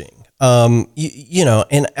refreshing. I'm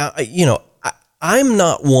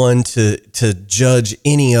not one to judge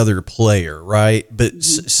any other player, right? But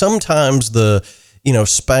sometimes the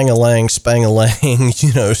spang-a-lang, swing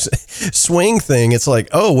thing, it's like,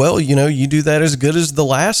 oh, well, you do that as good as the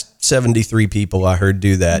last 73 people I heard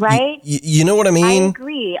do that. Right. You know what I mean? I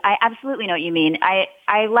agree. I absolutely know what you mean. I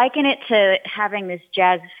liken it to having this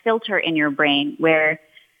jazz filter in your brain where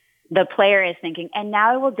the player is thinking, and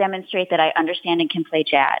now I will demonstrate that I understand and can play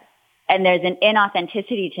jazz. And there's an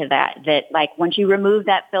inauthenticity to that like once you remove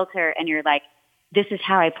that filter and you're like, this is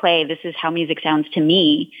how I play, this is how music sounds to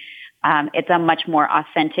me, it's a much more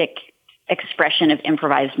authentic expression of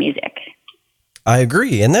improvised music. I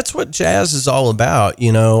agree. And that's what jazz is all about,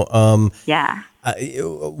 One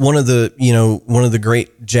of the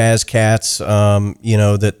great jazz cats,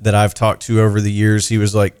 that I've talked to over the years, he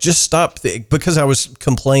was like, just stop, because I was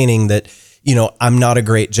complaining that, I'm not a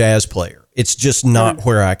great jazz player. It's just not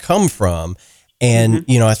where I come from. And,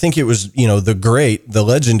 I think it was, the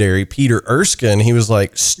legendary Peter Erskine. He was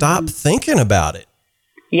like, stop thinking about it.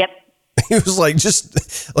 Yep. He was like, just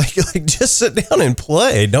sit down and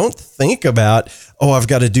play. Don't think about, I've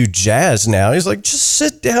got to do jazz now. He's like, just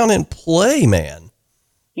sit down and play, man.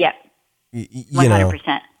 Yep.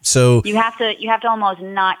 100%. So you have to almost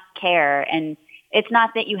not care. And it's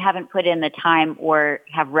not that you haven't put in the time or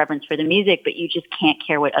have reverence for the music, but you just can't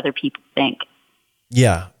care what other people think.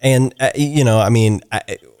 Yeah. And,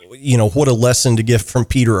 what a lesson to get from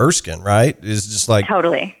Peter Erskine, right? Is just like,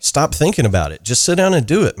 totally stop thinking about it. Just sit down and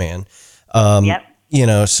do it, man. Yep.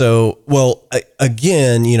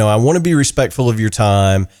 Again, I want to be respectful of your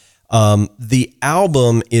time. The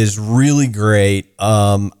album is really great.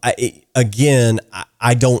 I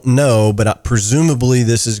don't know, but presumably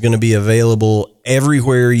this is going to be available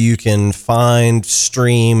everywhere you can find,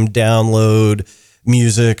 stream, download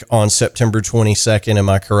music on September 22nd. Am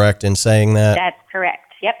I correct in saying that? That's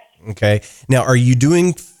correct. Yep. Okay. Now, are you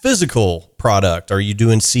doing physical product? Are you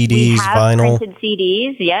doing CDs, we have vinyl? Printed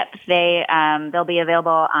CDs. Yep. They'll be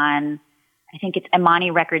available on, I think it's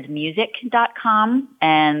AmaniRecordsMusic.com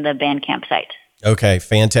and the Bandcamp site. Okay,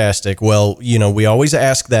 fantastic. Well, we always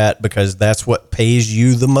ask that because that's what pays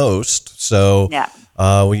you the most. So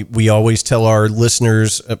we always tell our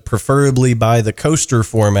listeners, preferably buy the coaster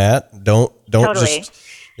format. Don't totally.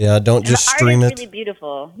 just stream it. The art is really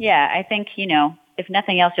beautiful. Yeah, I think, if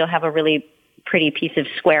nothing else, you'll have a really pretty piece of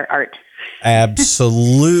square art.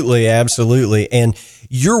 Absolutely, absolutely. And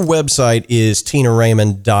your website is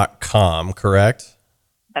TinaRaymond.com, correct?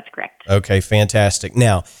 That's correct. Okay, fantastic.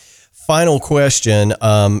 Now, final question.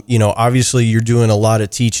 Obviously you're doing a lot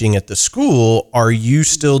of teaching at the school. Are you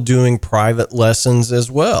still doing private lessons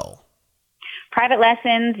as well? Private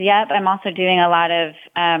lessons, yep. I'm also doing a lot of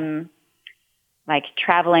like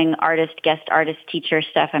traveling artist, guest artist, teacher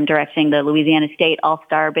stuff. I'm directing the Louisiana State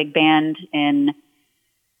All-Star Big Band in,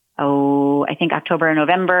 I think October and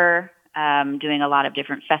November, doing a lot of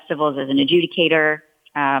different festivals as an adjudicator.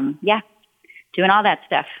 Doing all that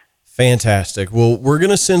stuff. Fantastic. Well, we're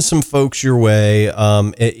going to send some folks your way.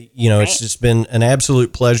 It's just been an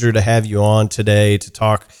absolute pleasure to have you on today to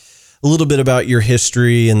talk a little bit about your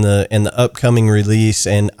history and the upcoming release.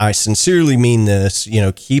 And I sincerely mean this,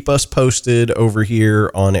 keep us posted over here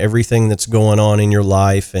on everything that's going on in your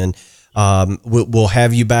life. And we'll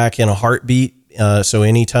have you back in a heartbeat. So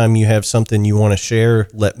anytime you have something you want to share,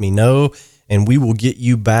 let me know, and we will get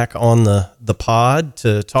you back on the pod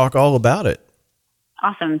to talk all about it.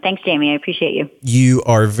 Awesome. Thanks, Jamie. I appreciate you. You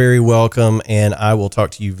are very welcome, and I will talk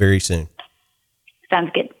to you very soon. Sounds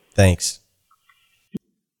good. Thanks.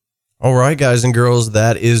 All right, guys and girls,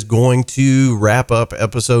 that is going to wrap up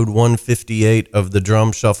episode 158 of the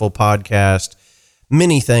Drum Shuffle podcast.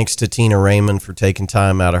 Many thanks to Tina Raymond for taking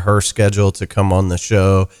time out of her schedule to come on the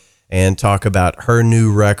show and talk about her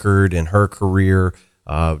new record and her career.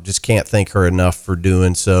 Just can't thank her enough for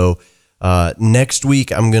doing so. Next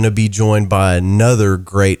week, I'm going to be joined by another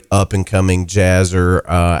great up-and-coming jazzer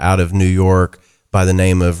out of New York by the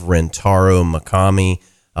name of Rentaro Makami.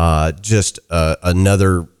 Just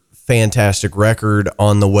another fantastic record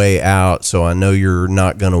on the way out, so I know you're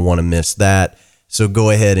not going to want to miss that. So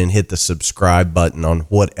go ahead and hit the subscribe button on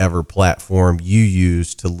whatever platform you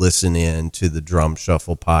use to listen in to the Drum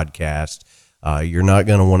Shuffle podcast. You're not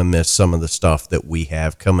going to want to miss some of the stuff that we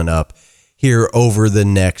have coming up here over the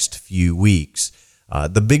next few weeks.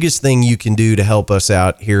 The biggest thing you can do to help us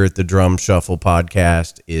out here at the Drum Shuffle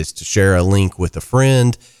podcast is to share a link with a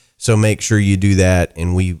friend. So make sure you do that,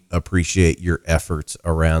 and we appreciate your efforts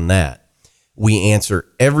around that. We answer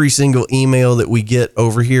every single email that we get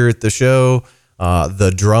over here at the show.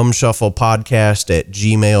 The Drum Shuffle podcast at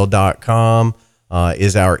gmail.com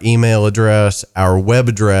is our email address. Our web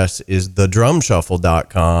address is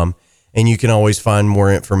thedrumshuffle.com. And you can always find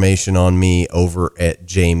more information on me over at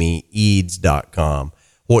jamieeads.com.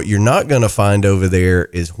 What you're not going to find over there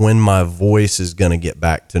is when my voice is going to get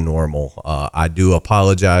back to normal. I do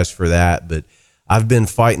apologize for that, but I've been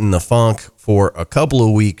fighting the funk for a couple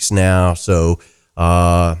of weeks now. So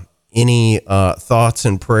any thoughts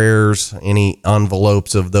and prayers, any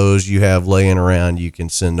envelopes of those you have laying around, you can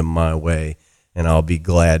send them my way, and I'll be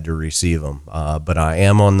glad to receive them. But I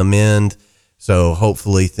am on the mend. So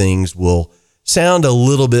hopefully things will sound a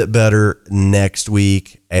little bit better next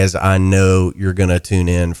week, as I know you're going to tune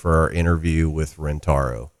in for our interview with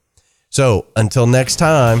Rentaro. So until next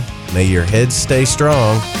time, may your heads stay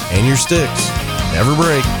strong and your sticks never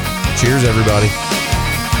break. Cheers, everybody.